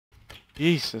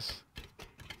Jesus.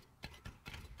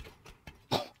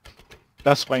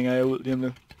 Der springer jeg ud lige om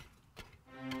lidt.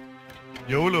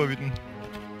 YOLO vi den.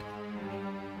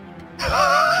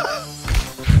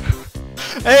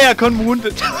 Hey, jeg er kun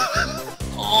wounded.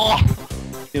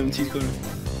 Jamen 10 sekunder.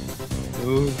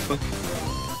 Fuck.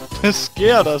 Hvad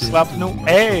sker der? Slap nu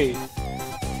af.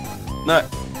 Nej.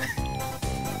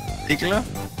 Ikke klar?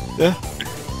 Ja.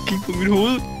 Kig på mit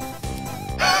hoved.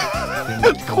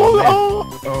 Krul over.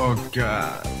 Oh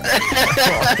god.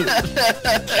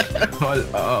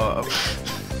 Hold op.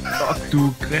 Fuck, du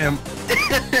er grim.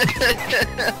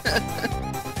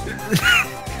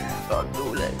 Fuck, du er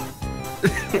ulækker.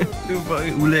 Du er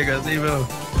fucking ulækker at se på.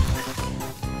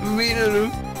 Hvad mener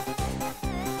du?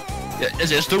 Ja,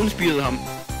 altså jeg stone-speedede ham.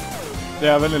 Det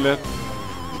er veldig let.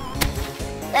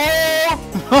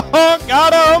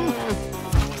 Got him!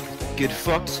 Get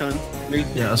fucked, son.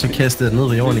 Ja, og så kastede jeg ned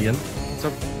ved jorden igen.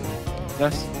 Så...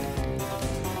 Yes.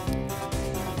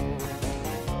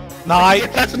 Nej!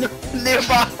 Altså, nu lever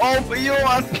bare over på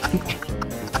jorden.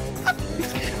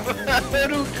 Hvad er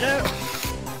du grim?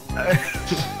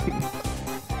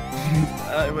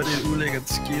 Ej, hvor er det et ulækkert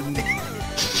skin.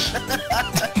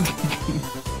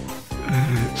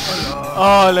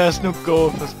 Lad os nu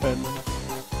gå for spanden.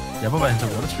 Jeg er på vej hen til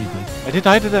water treatment. Er det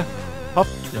dig, det der? Hop.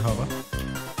 Jeg hopper.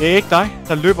 Det er ikke dig.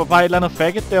 Der løber bare et eller andet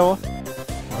faggot derovre.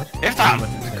 Efter ham!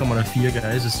 Så kommer der 4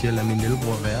 guys og siger, lad min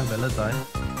lillebror være. Hvad lader dig?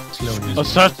 Og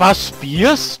så bare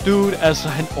Spears, dude. Altså,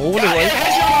 han overlever ikke.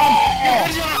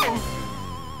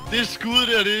 Det skud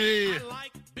der, det...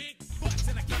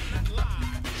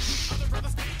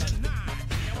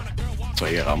 Jeg tror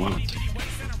ikke, jeg rammer ham.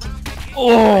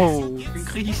 En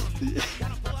gris.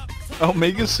 Jeg er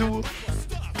mega sur.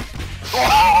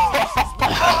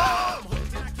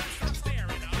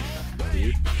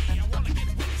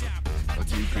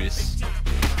 Fuck you, Chris.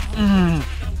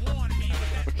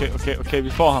 Okay,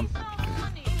 vi får ham.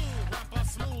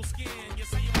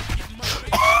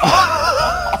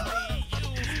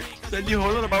 Så er de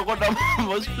huller der bare rundt om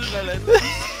vores skyder eller andet.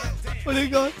 Hvor det er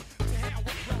godt.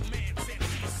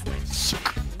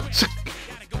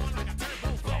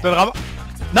 Den rammer.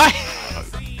 Nej!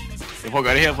 Jeg prøver at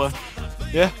gøre det herfra.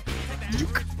 Ja.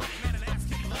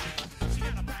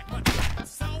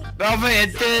 Hvorfor er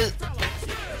jeg død?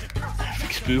 Jeg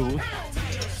fik spyd i hovedet.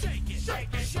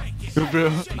 Du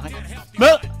bliver... Nej.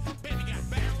 Med!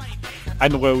 Ej,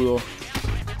 nu rører jeg ud over.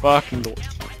 Fucking lort.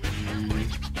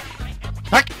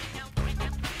 Tak!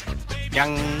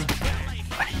 Yang.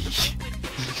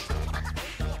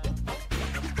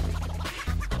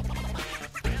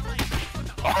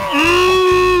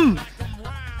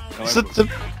 Så...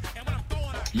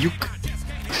 Juk.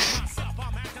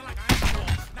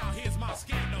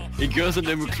 Jeg gjorde sådan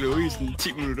der med Chloe i sådan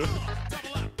 10 minutter.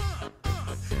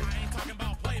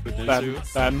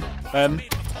 Bam.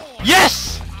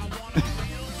 Yes!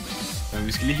 Men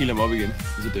vi skal lige heale ham op igen.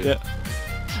 Så det. Ja.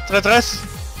 63!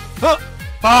 Fuck!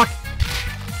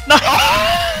 Nej!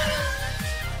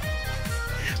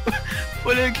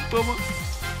 Prøv lige at kigge på mig.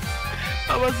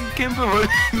 Der var sådan en kæmpe hul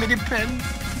midt i panden.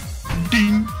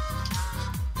 Ding!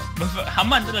 Hvorfor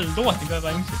hammeren det der lort, det gør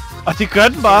bare ingenting. Og det gør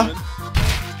den bare.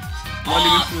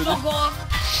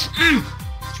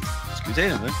 Skal vi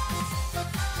tage den, hvad?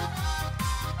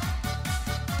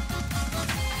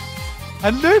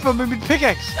 Han løber med mit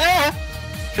pickaxe. Ja.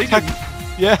 Fik Tak. den?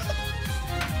 Ja.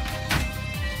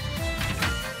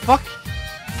 Fuck.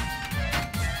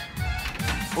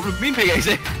 Hvor blev min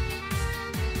pickaxe af?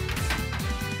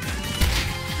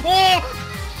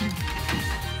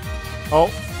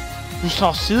 Du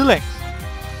står sidelæns.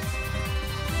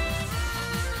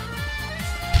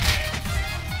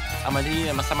 Sama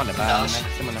det bare.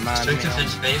 Stykke til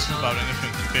tilbage, så Bare den er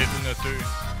fint tilbage, uden at dø.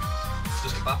 du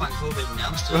skal bare banke på ved den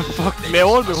nærmeste. Hvad fuck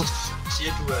laver du?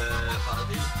 Siger du faret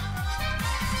vild.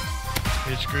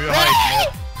 Det er skøre højt med.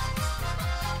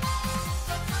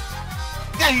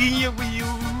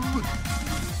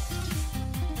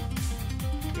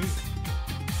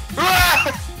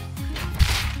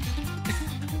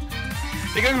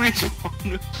 Det kan ikke respawn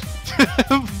nu.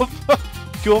 Hvorfor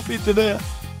gjorde vi det der?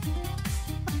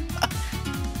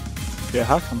 Jeg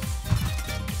har ham.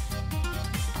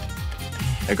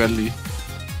 Jeg gør det lige.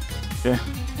 Ja.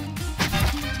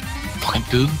 Fucking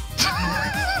død.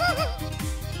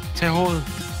 Tag håret.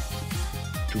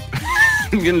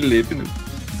 Du kan læbe nu.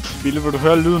 Ville, vil du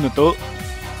høre lyden af død?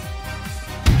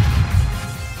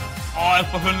 Jeg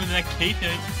får høre den der Kate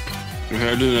her, ikke? Du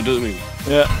hører lyden af død, Mikkel.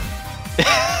 Ja.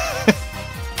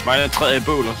 Mig der træder i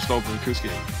bål og står på et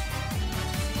køleskab.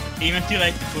 En af de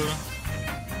rigtige på dig.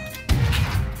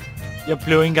 Jeg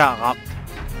blev ikke engang ramt.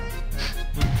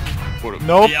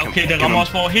 Nope. Ja, okay, det rammer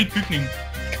også over hele bygningen.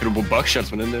 Kan du bruge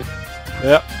buckshots med den der?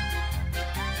 Ja.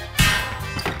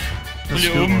 Så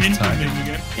lige åbne min bygning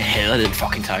igen. Jeg hader den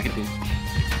fucking target der.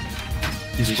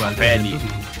 De skulle aldrig færdig. have den.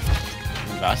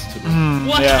 Den raste til mig.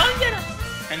 What? Ja.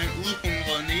 Han er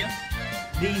udhungret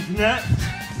nære.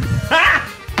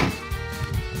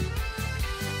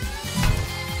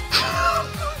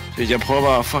 Jeg prøver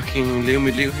bare at fucking leve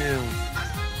mit liv her.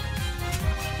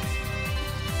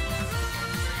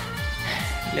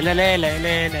 La la la la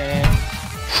la la.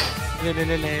 La la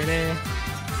la la la.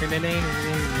 La la la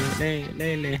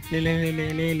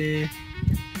la la la.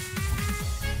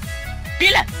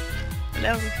 Billa! Hvad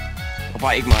laver du? Og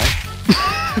bare ikke mig.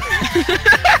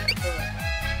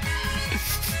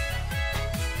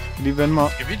 Lige vende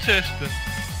mig. Skal vi teste den?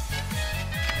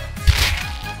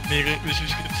 Mikkel, hvis vi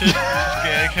skal teste, så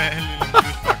skal jeg ikke have en lille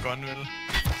lysbar gun, vel?